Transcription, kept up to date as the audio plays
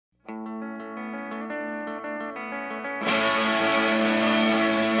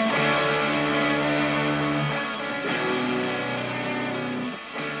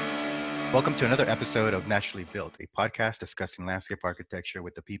Welcome to another episode of Naturally Built, a podcast discussing landscape architecture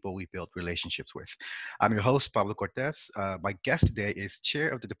with the people we build relationships with. I'm your host, Pablo Cortez. My guest today is Chair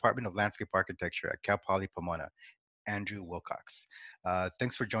of the Department of Landscape Architecture at Cal Poly Pomona, Andrew Wilcox.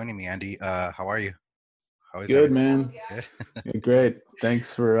 Thanks for joining me, Andy. How are you? How is Good, everything? man. Good. Yeah, great.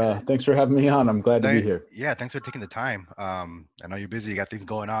 Thanks for having me on. I'm glad to be here. Yeah, thanks for taking the time. I know you're busy, you got things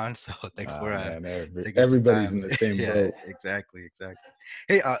going on, so thanks for Man, taking some everybody's time. in the same Yeah, boat. exactly.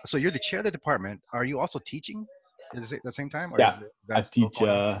 Hey, so you're the chair of the department. Are you also teaching? Is it at the same time, or Yeah, is I that still teach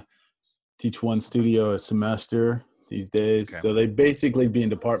going on? teach one studio a semester these days. Okay. So they basically, being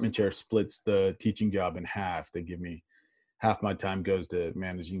department chair, splits the teaching job in half. They give me half my time goes to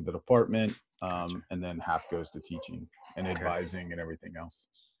managing the department, Gotcha. and then half goes to teaching and Okay. advising and everything else.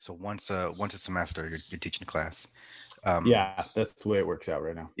 So once a semester, you're teaching a class. Um, Yeah, that's the way it works out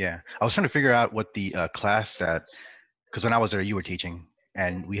right now. yeah, I was trying to figure out what the class that, because when I was there, you were teaching,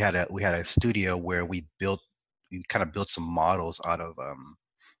 and we had a studio where we kind of built some models out of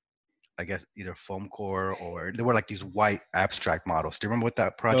I guess either foam core, or they were like these white abstract models. Do you remember what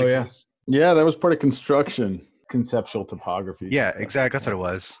that Oh project yeah, was? yeah. That was part of construction, conceptual topographies and Yeah, stuff like exactly. That's what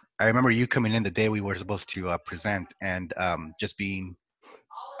that. it was. I remember you coming in the day we were supposed to present, and just being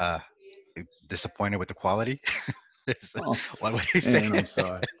uh, disappointed with the quality. Oh Why would you say man, I'm it?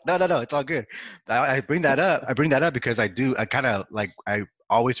 sorry. No, it's all good. I bring that up. I bring that up because I kind of like, I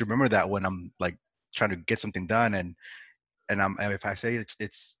always remember that when I'm like trying to get something done, and if I say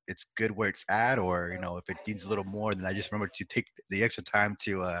it's good where it's at, or if it needs a little more, then I just remember to take the extra time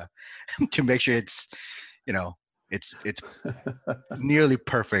to to make sure it's you know it's nearly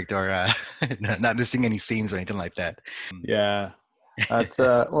perfect, or not missing any seams or anything like that. Yeah, that's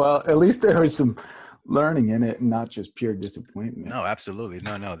well, at least there was some learning in it and not just pure disappointment. No, absolutely.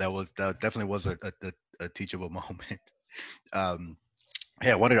 No, that definitely was a teachable moment. Um,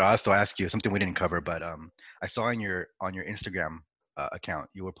 hey, I wanted to also ask you something we didn't cover, but I saw on your Instagram account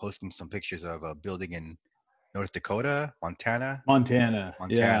you were posting some pictures of a building in North Dakota, Montana, Montana.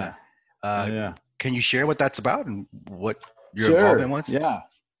 yeah, Uh, yeah, can you share what that's about and what your involvement sure, was? yeah,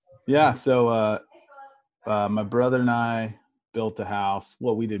 yeah. So my brother and I built a house.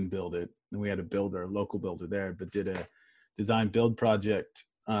 Well, we didn't build it, and we had a builder, a local builder there, but did a design build project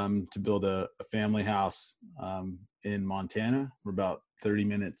to build a family house in Montana. We're about 30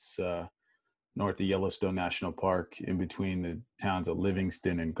 minutes north of Yellowstone National Park, in between the towns of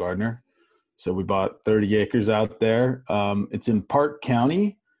Livingston and Gardner. So we bought 30 acres out there. It's in Park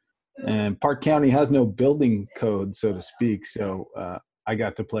County, and Park County has no building code, so to speak. So I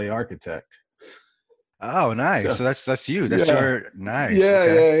got to play architect. Oh, nice. So So that's you. That's yeah, your nice. yeah,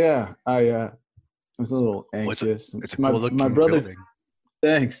 Okay. yeah, yeah. I was a little Well, anxious. it's a My cool my looking brother, building.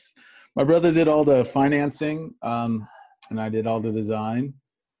 thanks. My brother did all the financing, and I did all the design.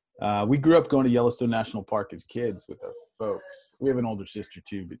 We grew up going to Yellowstone National Park as kids with our folks. We have an older sister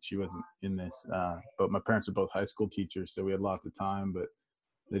too, but she wasn't in this. But my parents are both high school teachers, so we had lots of time, but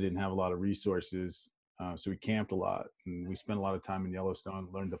they didn't have a lot of resources. So we camped a lot, and we spent a lot of time in Yellowstone,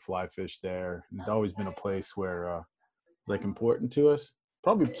 learned to fly fish there. And it's always been a place where it's like important to us.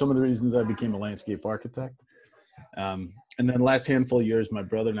 Probably some of the reasons I became a landscape architect. And then last handful of years, my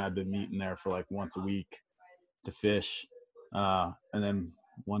brother and I have been meeting there for like once a week to fish. And then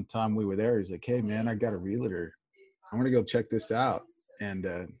one time we were there, he's like, "Hey man, I got a realtor. I want to go check this out." And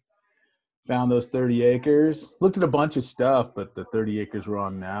found those 30 acres, looked at a bunch of stuff, but the 30 acres we're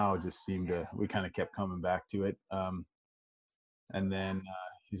on now just seemed to, we kind of kept coming back to it. And then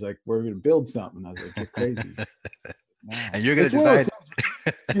he's like, "We're going to build something." I was like, "You're crazy." Wow. And you're gonna It's one of those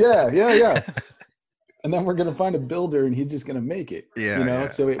design. things. Yeah, yeah, yeah. And then we're going to find a builder and he's just going to make it, Yeah.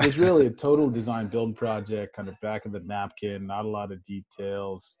 So it was really a total design build project, kind of back of the napkin, not a lot of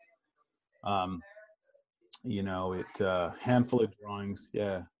details. Um, it handful of drawings.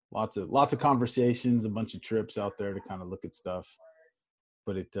 Yeah. Lots of conversations, a bunch of trips out there to kind of look at stuff,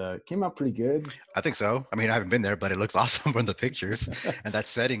 but it came out pretty good. I think so. I mean, I haven't been there, but it looks awesome from the pictures, and that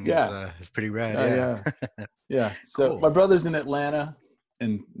setting Yeah. is pretty rad. Yeah. Yeah. Yeah. Yeah. So Cool. my brother's in Atlanta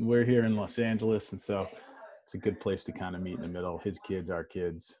and we're here in Los Angeles. And so it's a good place to kind of meet in the middle. His kids, our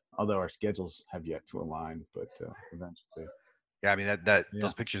kids, although our schedules have yet to align, but eventually. Yeah, I mean that Yeah.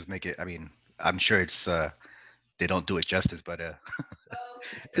 those pictures make it. I mean, I'm sure it's they don't do it justice, but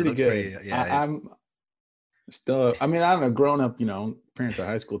It's it pretty looks good. pretty. Yeah. I'm still, I mean, I don't know, growing up, parents of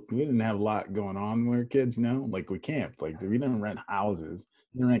high school, we didn't have a lot going on when we were kids, like we camped, like we didn't rent houses,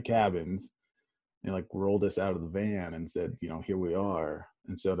 we didn't rent cabins. They like rolled us out of the van and said, "Here we are."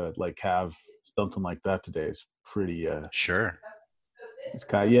 And so to like have something like that today is pretty, Sure. it's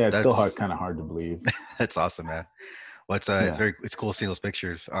kind of, yeah, it's still That's kind of hard to believe. that's awesome, man. Well, Yeah. it's cool seeing those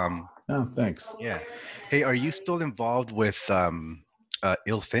pictures. Oh, thanks. Yeah. Hey, are you still involved with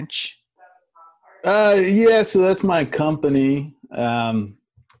Il Finch? Yeah, so that's my company. I mean,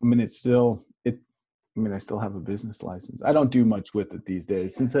 I mean, I still have a business license. I don't do much with it these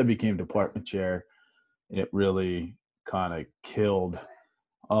days. Since I became department chair, it really kind of killed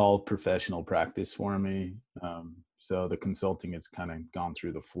all professional practice for me. So the consulting has kind of gone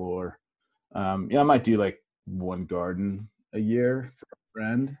through the floor. Yeah, I might do like one garden a year for a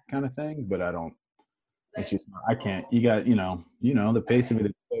friend kind of thing, but I don't. It's just I can't. The pace of it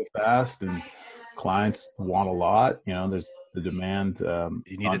is so fast, and clients want a lot. There's the demand You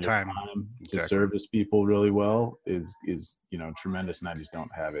need the on your time. time to Exactly. service people really well is tremendous, and I just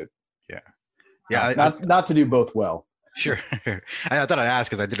don't have it. Yeah. Yeah. Not to do both well. Sure. I thought I'd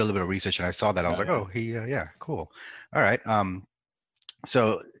ask because I did a little bit of research and I saw that. I was like, Yeah. oh, yeah, cool. All right.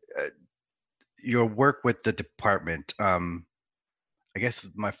 So uh, your work with the department. I guess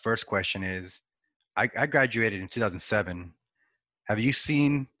my first question is, I graduated in 2007. Have you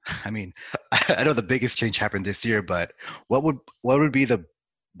seen? I mean, I know the biggest change happened this year, but what would be the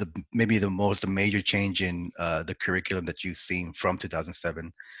maybe the most major change in the curriculum that you've seen from 2007?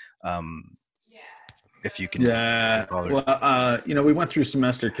 Um, if you can Yeah. recall it. Well, we went through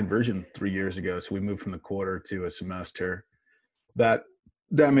semester conversion 3 years ago, so we moved from the quarter to a semester. That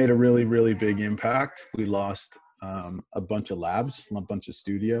that made a really really big impact. We lost a bunch of labs, a bunch of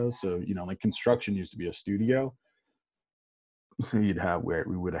studios. So like construction used to be a studio, so you'd have where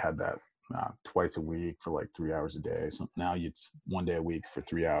we would have had that twice a week for like 3 hours a day. So now it's one day a week for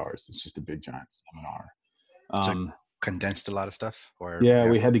 3 hours. It's just a big giant seminar. So Um, condensed a lot of stuff, or yeah,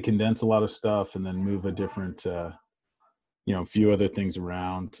 yeah. we had to condense a lot of stuff and then move a different, a few other things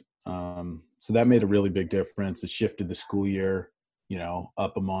around. So that made a really big difference. It shifted the school year,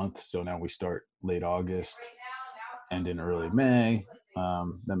 up a month. So now we start late August and in early May.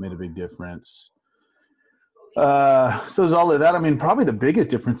 That made a big difference. So there's all of that. I mean, probably the biggest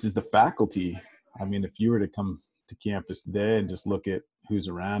difference is the faculty. I mean, if you were to come to campus today and just look at who's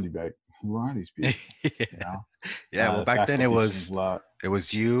around, you'd be like, who are these people? You know, Yeah, well, the back then faculty's changed a lot. it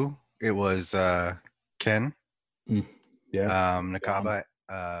was you, it was Ken, Mm, yeah. Nakaba,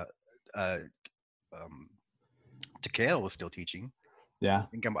 uh, uh, um, Takeo was still teaching. Yeah.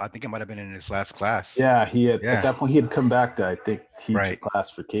 I think I might have been in his last class. Yeah. He had, at Yeah, that point, he had come back to, I think, teach a right. class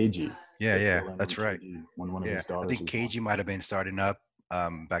for KG Yeah, to yeah, fill in when that's right. KG, when one of Yeah, his I daughters think was born. KG might have been starting up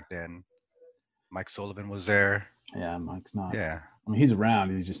back then. Mike Sullivan was there. Yeah. Mike's not, Yeah, I mean, he's around.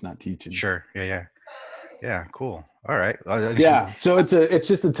 He's just not teaching. sure. Yeah, yeah, yeah. Cool. All right. Yeah. So it's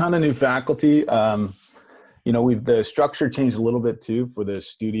just a ton of new faculty. The structure changed a little bit too for the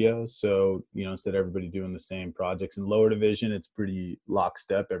studios. So, instead of everybody doing the same projects in lower division, it's pretty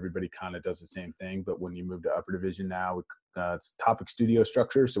lockstep. Everybody kind of does the same thing. But when you move to upper division now, it's topic studio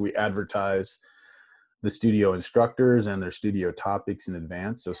structure. So we advertise the studio instructors and their studio topics in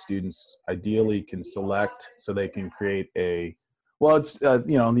advance. So students ideally can select so they can create the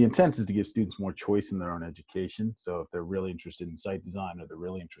intent is to give students more choice in their own education. So if they're really interested in site design or they're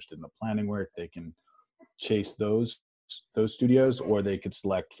really interested in the planning work, they can chase those studios, or they could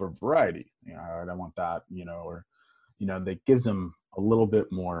select for variety. All right, I want that, that gives them a little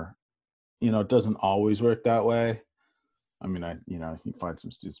bit more. It doesn't always work that way. I mean, you find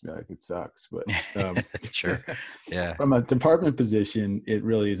some students be like, it sucks, but sure. Yeah. from a department position, it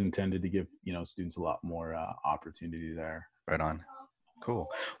really is intended to give students a lot more opportunity there. Right on. Cool.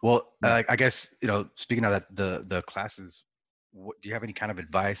 Well, Yeah. I guess speaking of that, the classes, do you have any kind of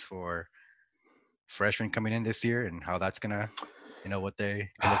advice for freshmen coming in this year and how that's gonna, what they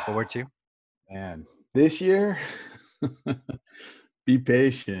can look forward to? Man, this year, be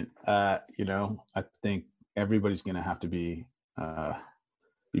patient. I think everybody's going to have to be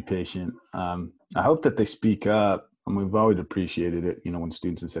patient. I hope that they speak up. And we've always appreciated it, when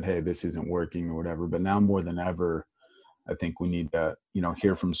students have said, "Hey, this isn't working" or whatever. But now more than ever, I think we need to,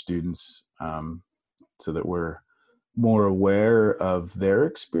 hear from students so that we're more aware of their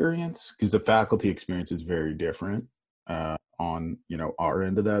experience, because the faculty experience is very different on our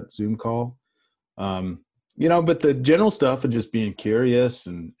end of that Zoom call. But the general stuff of just being curious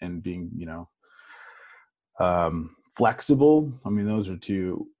and being flexible. I mean, those are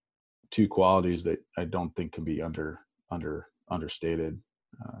two qualities that I don't think can be understated.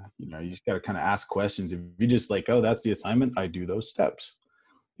 You just got to kind of ask questions. If you just like, oh, that's the assignment, I do those steps.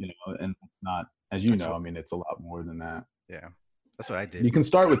 And it's not, as I mean, it's a lot more than that. Yeah, that's what I did. You can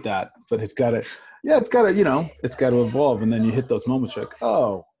start with that, but it's got to evolve. And then you hit those moments like,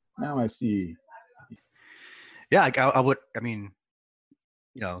 oh, now I see. Yeah, I would. I mean,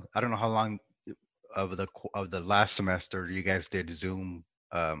 I don't know how long of the last semester, you guys did Zoom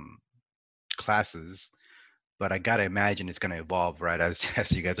um, classes, but I gotta imagine it's gonna evolve, right, as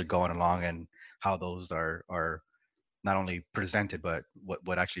as you guys are going along, and how those are not only presented, but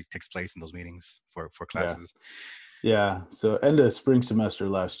what actually takes place in those meetings for Yeah. classes. Yeah. So end of spring semester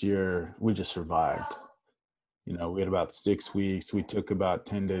last year, we just survived. You know, we had about 6 weeks. We took about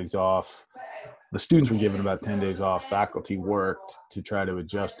 10 days off. The students were given about 10 days off. Faculty worked to try to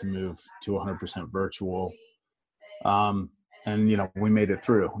adjust to move to 100% virtual. Um, and, you know, we made it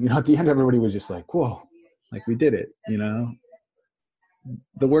through. You know, at the end, everybody was just like, whoa, like we did it, you know.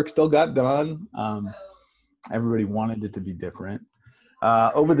 The work still got done. Everybody wanted it to be different.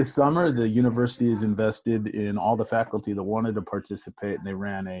 Over the summer, the university has invested in all the faculty that wanted to participate, and they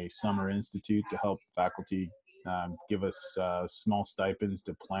ran a summer institute to help faculty give us small stipends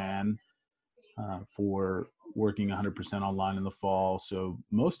to plan for working 100% online in the fall. So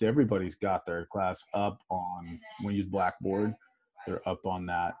most everybody's got their class up on, we use Blackboard, they're up on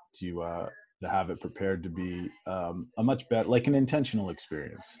that to have it prepared to be a much better, like an intentional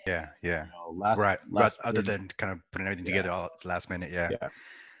experience. Yeah, yeah. You know, Right. But last other spring, than kind of putting everything yeah, together all at the last minute, yeah. yeah,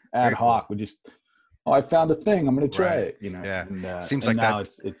 ad Very cool. hoc. We just, oh, I found a thing, I'm going to try Right. it, you know, Yeah. Seems and like now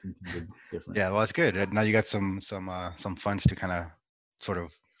that. it's intended different. Yeah. Well, that's good. And now you got some funds to kind of sort of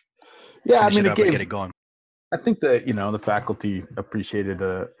Yeah, I finish mean, it it up and gave, get it going. I think that, you know, the faculty appreciated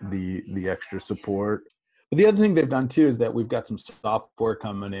the extra support. But the other thing they've done too is that we've got some software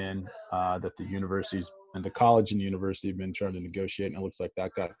coming in that the universities and the college and the university have been trying to negotiate, and it looks like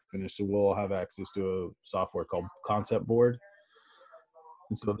that got finished. So we'll have access to a software called Concept Board,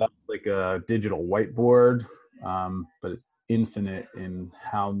 and so that's like a digital whiteboard, but it's infinite in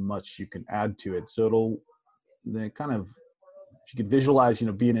how much you can add to it. So it'll they kind of, if you could visualize, you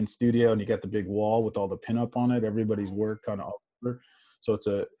know, being in studio and you got the big wall with all the pinup on it, everybody's work kind of all over. So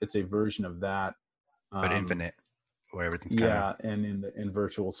it's a version of that. But Um, infinite, where everything's kind of yeah, and in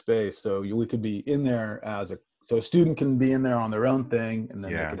virtual space. So we could be in there so a student can be in there on their own thing, and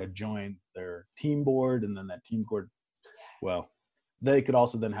then they yeah. could join their team board, and then that team board, well, they could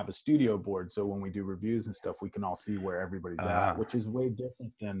also then have a studio board. So when we do reviews and stuff, we can all see where everybody's at, Uh, which is way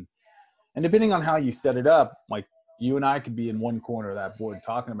different than, and depending on how you set it up, like you and I could be in one corner of that board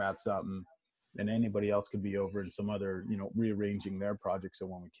talking about something, and anybody else could be over in some other, you know, rearranging their project. So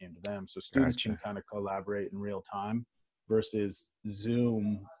when we came to them, so students can gotcha. kind of collaborate in real time versus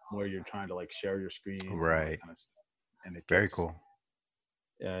Zoom, where you're trying to like share your screens and all that Right. kind of stuff. And it Very gets, cool.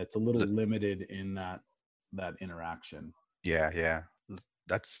 it's a little limited in that interaction. Yeah, yeah.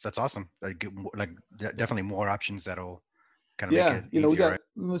 That's awesome. Like, definitely more options that'll kind of make Yeah, it you know, we easier, got right?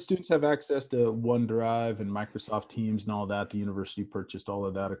 the students have access to OneDrive and Microsoft Teams and all that. The university purchased all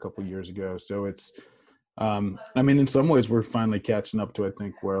of that a couple of years ago, so it's, I mean, in some ways, we're finally catching up to, I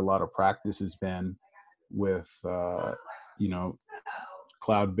think, where a lot of practice has been with, you know,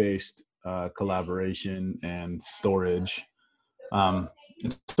 cloud-based collaboration and storage. Um,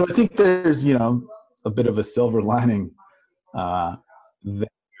 so I think there's, you know, a bit of a silver lining uh, there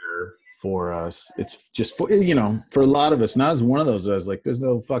for us. It's just for, you know, for a lot of us. And I was one of those. I was like, "There's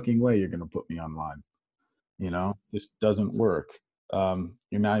no fucking way you're going to put me online." You know, this doesn't work.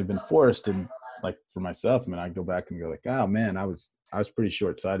 You're now you've been forced, and like for myself, I mean, I go back and go like, "Oh man, I was pretty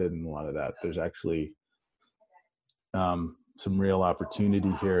short sighted in a lot of that." There's actually some real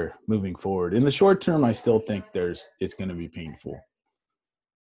opportunity here moving forward. In the short term, I still think it's going to be painful.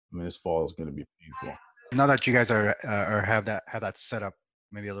 I mean, this fall is going to be painful. Now that you guys are or have that set up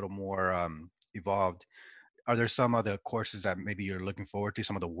maybe a little more evolved, are there some other courses that maybe you're looking forward to,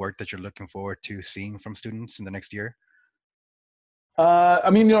 some of the work that you're looking forward to seeing from students in the next year? I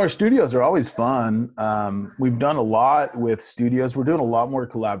mean, you know, our studios are always fun. We've done a lot with studios. We're doing a lot more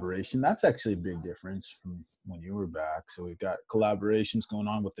collaboration. That's actually a big difference from when you were back. So we've got collaborations going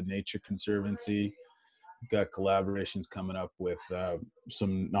on with the Nature Conservancy. We've got collaborations coming up with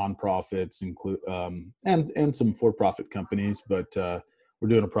some nonprofits, and some for-profit companies. But we're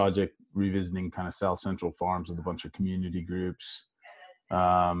doing a project revisiting kind of South Central farms with a bunch of community groups.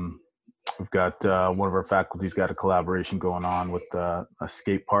 We've got one of our faculty's got a collaboration going on with a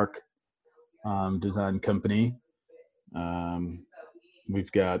skate park design company.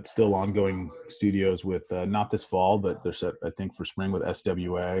 We've got still ongoing studios with not this fall, but they're set, I think, for spring with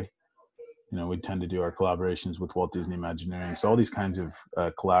SWA. You know, we tend to do our collaborations with Walt Disney Imagineering. So all these kinds of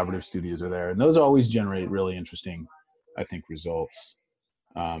collaborative studios are there, and those always generate really interesting, I think, results.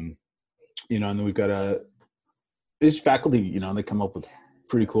 You know, and then we've got these faculty, you know, they come up with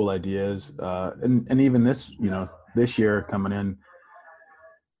pretty cool ideas, and even this, you know, this year coming in,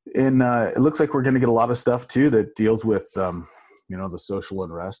 it looks like we're going to get a lot of stuff too that deals with the social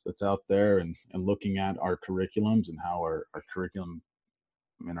unrest that's out there, and looking at our curriculums and how our curriculum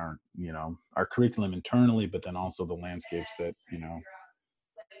and our curriculum internally, but then also the landscapes that,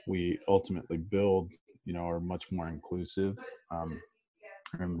 we ultimately build, are much more inclusive,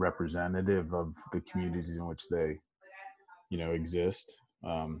 and representative of the communities in which they, exist.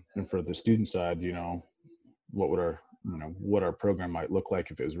 And for the student side, what would what our program might look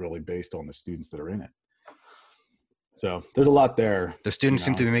like if it was really based on the students that are in it. So there's a lot there. The students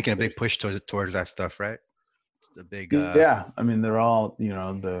seem to be making a big push towards that stuff, right? It's a big yeah. I mean, they're all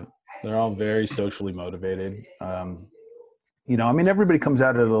they're all very socially motivated. I mean, everybody comes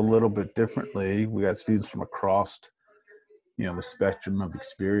at it a little bit differently. We got students from across the spectrum of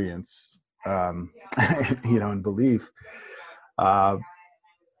experience, and belief.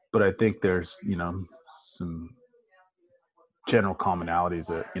 But I think there's some general commonalities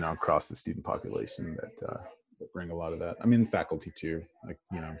that across the student population that bring a lot of that. I mean, faculty too. Like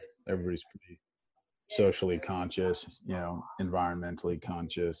everybody's pretty socially conscious, environmentally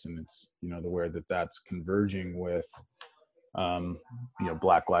conscious, and it's the way that that's converging with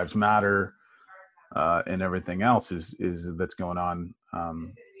Black Lives Matter and everything else is that's going on.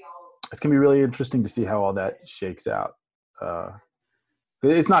 It's gonna be really interesting to see how all that shakes out.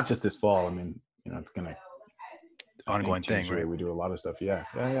 It's not just this fall. I mean, it's gonna ongoing thing, right? We do a lot of stuff. Yeah.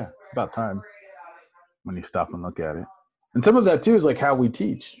 It's about time when you stop and look at it. And some of that too is like how we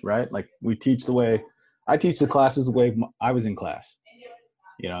teach, right? Like we teach the way I teach the classes the way I was in class,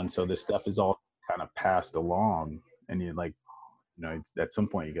 and so this stuff is all kind of passed along, and you're like, it's, at some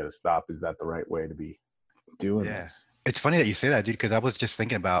point you got to stop. Is that the right way to be doing this? It's funny that you say that, dude, because I was just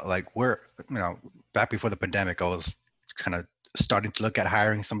thinking about like back before the pandemic, I was kind of starting to look at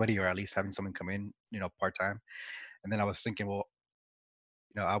hiring somebody or at least having someone come in, part-time. And then I was thinking, well,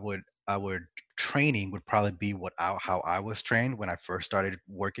 I would training would probably be how I was trained when I first started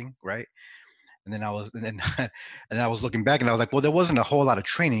working, right? And then I was looking back and I was like, well, there wasn't a whole lot of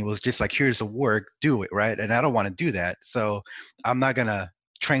training. It was just like, here's the work, do it, right? And I don't want to do that. So I'm not gonna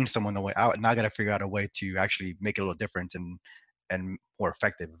train someone the way out, and I gotta figure out a way to actually make it a little different and more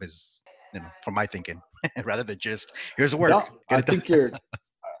effective is, from my thinking, rather than just here's the work. No, I think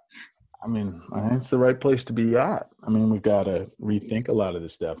I think it's the right place to be at. I mean, we've got to rethink a lot of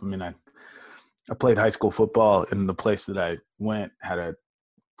this stuff. I mean, I played high school football, and the place that I went had a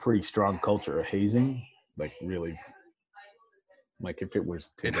pretty strong culture of hazing. Like really, like if it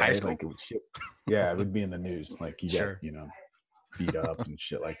was today, in high school, like it would shit. Yeah, it would be in the news. Like you sure. got, beat up and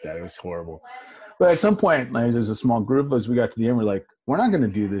shit like that. It was horrible. But at some point, like, there was a small group of us. We got to the end. We're like, we're not going to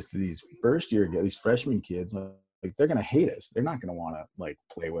do this to these these freshman kids. Like they're going to hate us. They're not going to want to like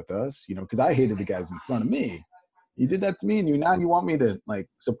play with us, because I hated the guys in front of me. You did that to me, and now you want me to like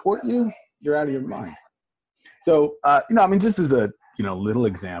support you? You're out of your mind. So, this is a little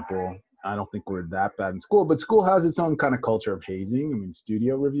example. I don't think we're that bad in school, but school has its own kind of culture of hazing. I mean,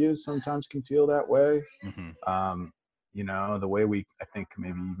 studio reviews sometimes can feel that way. Mm-hmm. The way we, I think,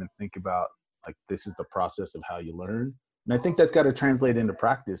 maybe even think about like this is the process of how you learn. And I think that's got to translate into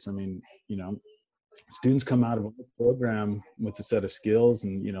practice. I mean, students come out of a program with a set of skills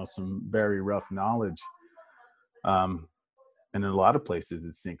and, some very rough knowledge. And in a lot of places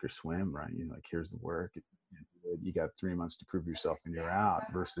it's sink or swim, right? Like, here's the work. You got 3 months to prove yourself and you're out,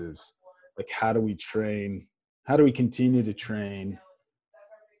 versus like, how do we continue to train,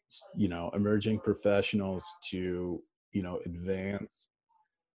 emerging professionals to, advance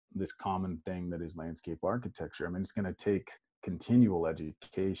this common thing that is landscape architecture. I mean, it's going to take continual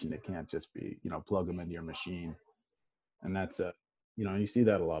education. It can't just be, plug them into your machine. And that's you see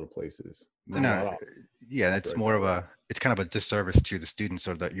that a lot of places. It's more of it's kind of a disservice to the students,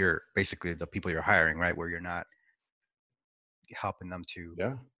 or that you're basically the people you're hiring, right? Where you're not helping them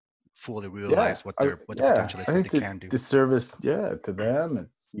to fully realize what their potential is, what they can do. Disservice, to them, and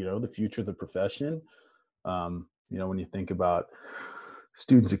the future of the profession. When you think about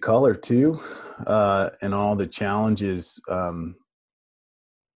students of color too, and all the challenges that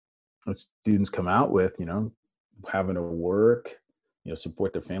students come out with, having to work,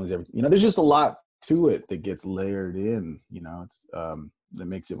 support their families, everything. There's just a lot to it that gets layered in. It's that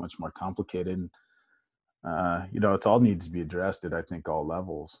makes it much more complicated. It's all needs to be addressed at, I think, all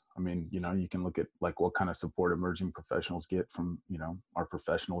levels. I mean, you can look at like what kind of support emerging professionals get from, our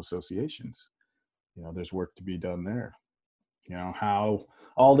professional associations. There's work to be done there. How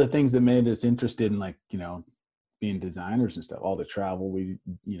all the things that made us interested in, like, being designers and stuff, all the travel we,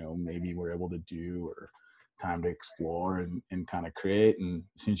 maybe we're able to do, or time to explore and kind of create. And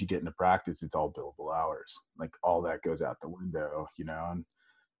as soon as you get into practice, it's all billable hours. Like all that goes out the window, and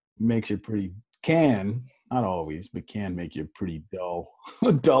makes it pretty not always, but can make you pretty dull,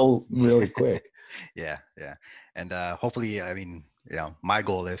 dull really quick. Yeah, yeah. And hopefully, I mean, my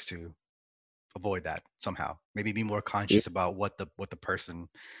goal is to avoid that somehow. Maybe be more Yeah. conscious about what the person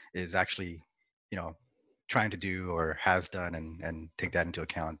is actually, you know, trying to do or has done, and take that into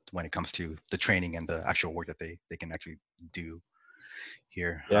account when it comes to the training and the actual work that they can actually do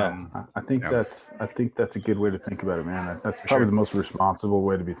here. Yeah, I think Yeah, that's a good way to think about it, man. That's for probably the sure. most responsible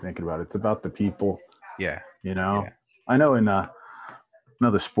way to be thinking about it. It's about the people, Yeah, you know. yeah. I know in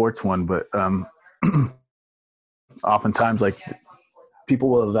another sports one, but oftentimes like people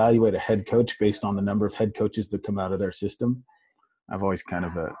will evaluate a head coach based on the number of head coaches that come out of their system. I've always kind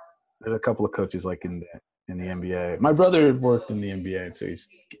of there's a couple of coaches like in the NBA. My brother worked in the NBA, and so he's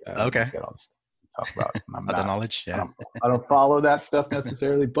Okay. got all this stuff to talk about. And I'm Other not, knowledge. I Yeah, don't, I don't follow that stuff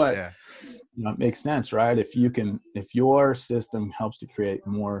necessarily, but yeah, it makes sense, right? If your system helps to create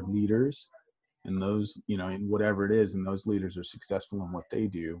more leaders, and those, in whatever it is, and those leaders are successful in what they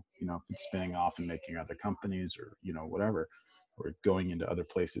do, if it's spinning off and making other companies or, whatever, or going into other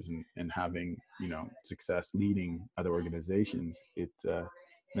places and having, success leading other organizations,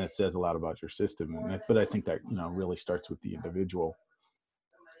 that says a lot about your system. But I think that, really starts with the individual,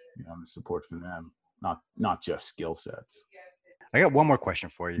 and the support from them, not just skill sets. I got one more question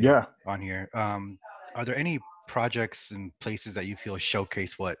for you Yeah. on here. Are there any projects and places that you feel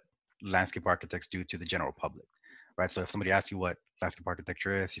showcase what landscape architects do to the general public? Right. So if somebody asks you what landscape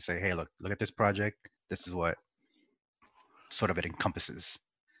architecture is, you say, "Hey, look at this project. This is what sort of it encompasses."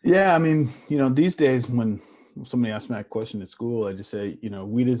 Yeah, I mean, these days when somebody asks me that question at school, I just say,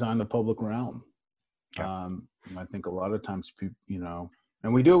 we design the public realm. Okay. And I think a lot of times people,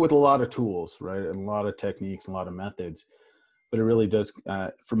 and we do it with a lot of tools, right, and a lot of techniques, and a lot of methods. But it really does,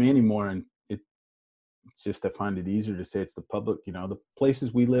 for me anymore, and it's just I find it easier to say it's the public. The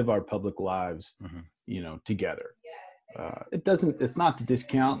places we live our public lives, Hmm. together. It's not to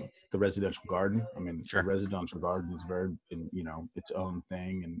discount the residential garden. I mean, the Sure. residential garden is very, its own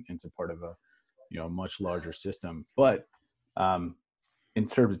thing, and it's a part of a, much larger system. But in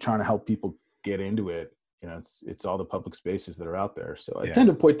terms of trying to help people get into it, it's all the public spaces that are out there. So I Yeah. tend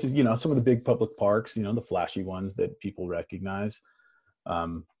to point to, some of the big public parks, the flashy ones that people recognize,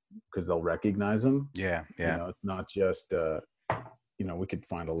 because they'll recognize them. Yeah. Yeah. It's not just, we could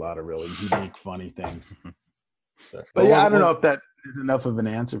find a lot of really unique, funny things. But Well, yeah, well, I don't know well, if that is enough of an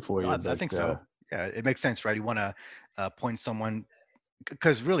answer for no, you, I but think so. Yeah, it makes sense, right? You want to point someone,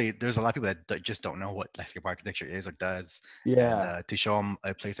 because really, there's a lot of people that just don't know what landscape architecture is or does, and yeah, to show them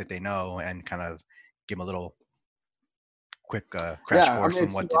a place that they know and kind of give them a little quick crash yeah. I course mean, on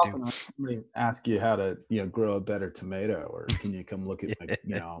it's too what to do. often when somebody asks you how to, grow a better tomato, or can you come look at my,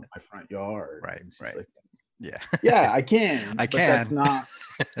 Yeah. my front yard? Right. And it's just Right. like, Yeah. yeah, I can, I but that's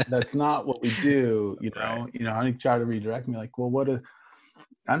can. not what we do. Right. I think try to redirect me like, well,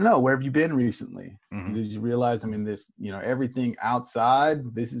 I don't know, where have you been recently? Hmm. Did you realize, I mean, this, everything outside,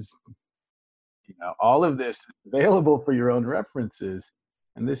 this is, all of this is available for your own references.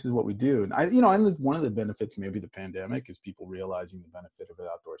 And this is what we do. And and one of the benefits, maybe the pandemic, is people realizing the benefit of an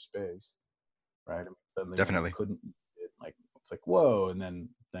outdoor space, right? I mean, suddenly when we Definitely. couldn't, it's like, whoa. And then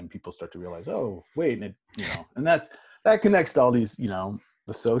people start to realize, oh, wait. And and that connects to all these,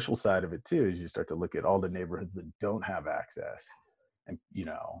 the social side of it too, is you start to look at all the neighborhoods that don't have access, and,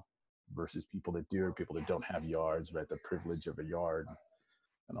 versus people that do, or people that don't have yards, right? The privilege of a yard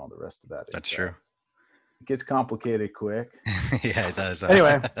and all the rest of that. That's true. It gets complicated quick. Yeah, it does.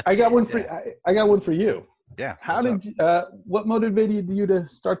 Anyway, I got one for Yeah. I got one for you. Yeah. How What's up? did you, what motivated you to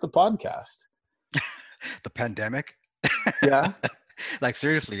start the podcast? The pandemic. Yeah, Like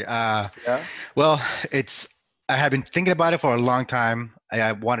seriously. yeah, Well, it's I have been thinking about it for a long time.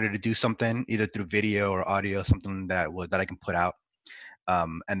 I wanted to do something either through video or audio, something that I can put out.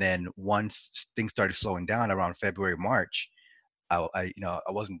 And then once things started slowing down around February, March, I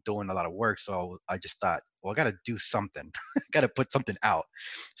wasn't doing a lot of work, so I just thought, well, I got to do something. Got to put something out.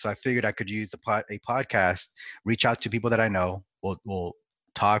 So I figured I could use a podcast, reach out to people that I know. We'll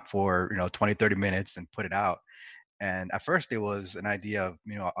talk for 20, 30 minutes and put it out. And at first it was an idea of,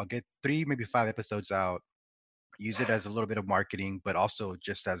 I'll get 3, maybe 5 episodes out, use it as a little bit of marketing, but also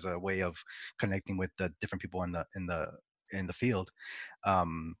just as a way of connecting with the different people in the field.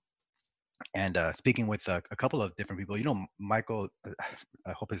 Um, and speaking with a couple of different people, Michael,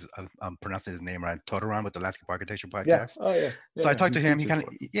 I hope I'm pronouncing his name right, Todoran, with the Landscape Architecture yeah. Podcast. Oh yeah, So I yeah. talked to He's him. He teaching kind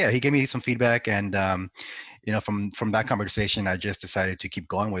of, for. yeah, he gave me some feedback, and from that conversation, I just decided to keep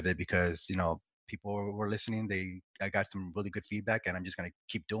going with it because people were listening. I got some really good feedback, and I'm just gonna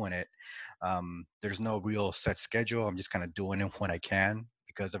keep doing it. There's no real set schedule. I'm just kind of doing it when I can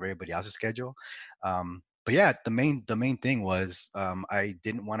because of everybody else's schedule. Um, but yeah, the main thing was I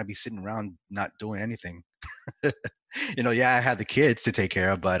didn't want to be sitting around not doing anything. Yeah, I had the kids to take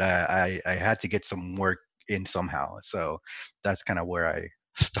care of, but I had to get some work in somehow. So that's kind of where I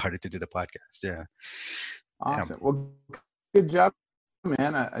started to do the podcast. Yeah. Yeah. Awesome. Well, good job,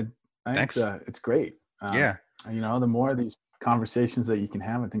 man. I think Thanks. it's great. Yeah. The more of these conversations that you can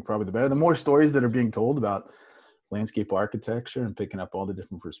have, I think probably the better. The more stories that are being told about landscape architecture and picking up all the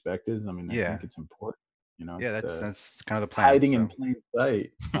different perspectives. I mean, I Yeah. think it's important, Yeah. That's to that's kind of the plan. hiding in So plain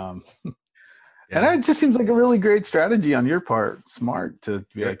sight. And yeah. it just seems like a really great strategy on your part. Smart to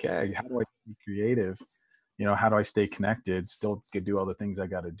be Yeah. like, hey, how do I be creative? How do I stay connected? Still could do all the things I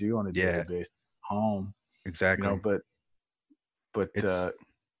got to do on a daily Yeah. basis at home, Exactly. but It's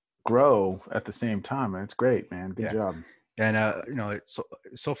grow at the same time. And it's great, man. Good yeah. job. And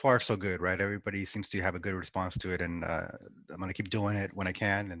so far so good, right? Everybody seems to have a good response to it, and I'm gonna keep doing it when I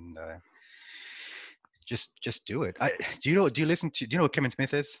can, and just do it. Do you know who Kevin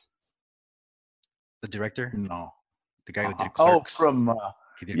Smith is? The director, No. the guy who did Oh, Clerks. from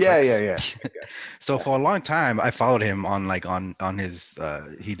He did yeah, yeah, Clerks. yeah. So for a Yes. long time, I followed him on like on his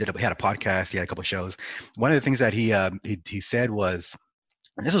he had a podcast, he had a couple shows. One of the things that he said was,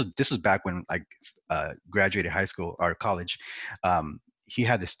 and this was back when like graduated high school or college. He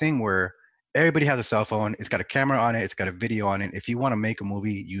had this thing where everybody has a cell phone. It's got a camera on it. It's got a video on it. If you want to make a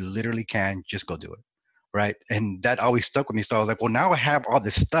movie, you literally can just go do it, right? And that always stuck with me. So I was like, well, now I have all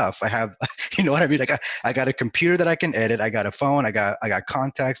this stuff. I have, you know what I mean? Like I got a computer that I can edit. I got a phone. I got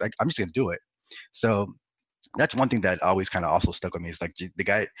contacts. I'm just gonna do it. So that's one thing that always kind of also stuck with me. Is like the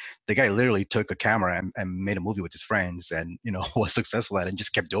guy literally took a camera and made a movie with his friends, and was successful at it and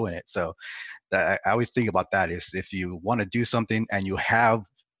just kept doing it. So I always think about that is if you want to do something and you have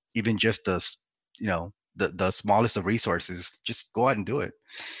even just the smallest of resources, just go out and do it.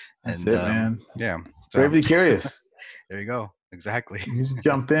 That's And it, man. yeah, so Bravely curious. there you go. Exactly. You just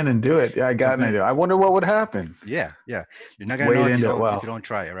jump in and do it. Yeah, I got Jump an in. idea. I wonder what would happen. Yeah, yeah. You're not gonna know Wade if you into it. don't if Well, you don't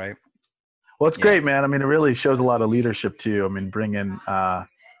try it, right? well, it's Yeah, great, man. I mean, it really shows a lot of leadership too. I mean, bringing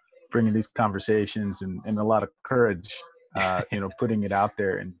these conversations and a lot of courage. Putting it out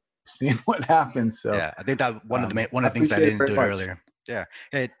there and seeing what happens. So yeah. I think that one I of the things that I appreciate it didn't very do it much. earlier. Yeah.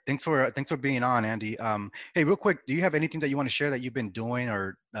 Hey, thanks for being on, Andy. Hey, real quick, do you have anything that you want to share that you've been doing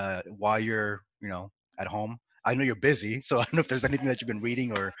or while you're at home? I know you're busy, so I don't know if there's anything that you've been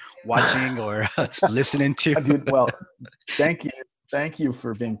reading or watching or listening to. Dude, well, thank you. Thank you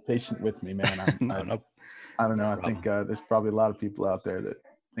for being patient with me, man. No, no, I don't no know. I think problem. there's probably a lot of people out there that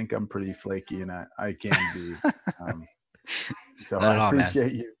think I'm pretty flaky, and I can be. Um, so Not I at all, man.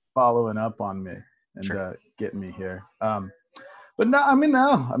 appreciate you following up on me and Sure. getting me here. But no, I mean,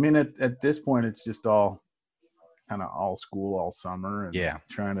 no. I mean, at this point, it's just all kind of all school all summer and Yeah.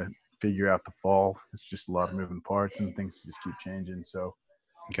 trying to figure out the fall. It's just a lot of moving parts and things just keep changing. So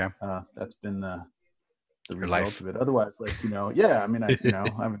Okay. that's been the Your result life. of it. Otherwise, yeah, I mean, I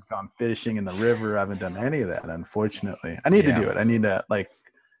haven't gone fishing in the river. I haven't done any of that, unfortunately. I need to Yeah. do it. I need to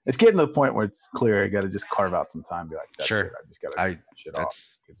it's getting to the point where it's clear. I got to just carve out some time. Be like, that's it. Sure. I just got to I turn that shit off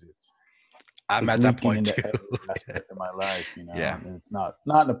that's because I'm it's at that leaking point into too. every Yeah. aspect of my life, Yeah. and it's not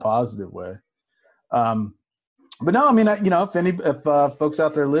in a positive way. Um, but no, I mean, if folks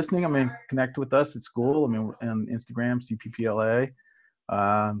out there listening, I mean, connect with us at school. I mean, we're on Instagram, CPPLA.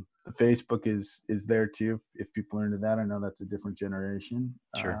 The Facebook is there too. If people are into that, I know that's a different generation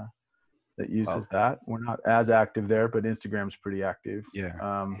Sure. that Well, uses that. We're not as active there, but Instagram's pretty active. yeah.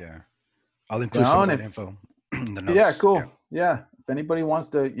 Yeah. I'll include some of And that if info in the yeah, notes. Yeah. cool. Yeah, if anybody wants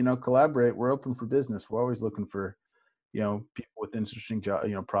to, collaborate, we're open for business. We're always looking for, people with interesting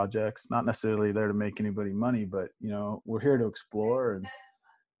projects. Not necessarily there to make anybody money, but we're here to explore. And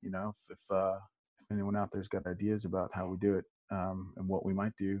if anyone out there's got ideas about how we do it and what we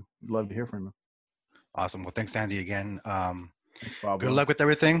might do, we'd love to hear from you. Awesome. Well, thanks, Andy, again. Thanks, Good Pablo. luck with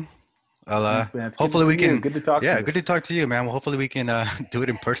everything. I'll Thanks, man. It's good to hopefully we see you. can. Good to talk to Yeah, you. good to talk to you, man. Well, hopefully we can do it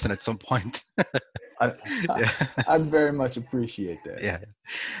in person at some point. I, Yeah. I'd very much appreciate that. Yeah.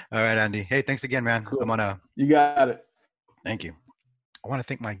 All right, Andy. Hey, thanks again, man. Cool. You got it. Thank you. I want to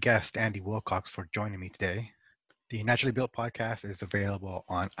thank my guest, Andy Wilcox, for joining me today. The Naturally Built podcast is available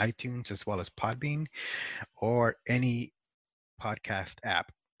on iTunes as well as Podbean or any podcast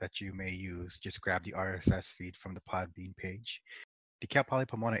app that you may use. Just grab the RSS feed from the Podbean page. The Cal Poly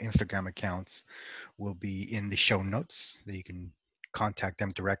Pomona Instagram accounts will be in the show notes that you can contact them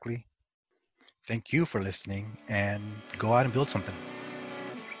directly. Thank you for listening and go out and build something.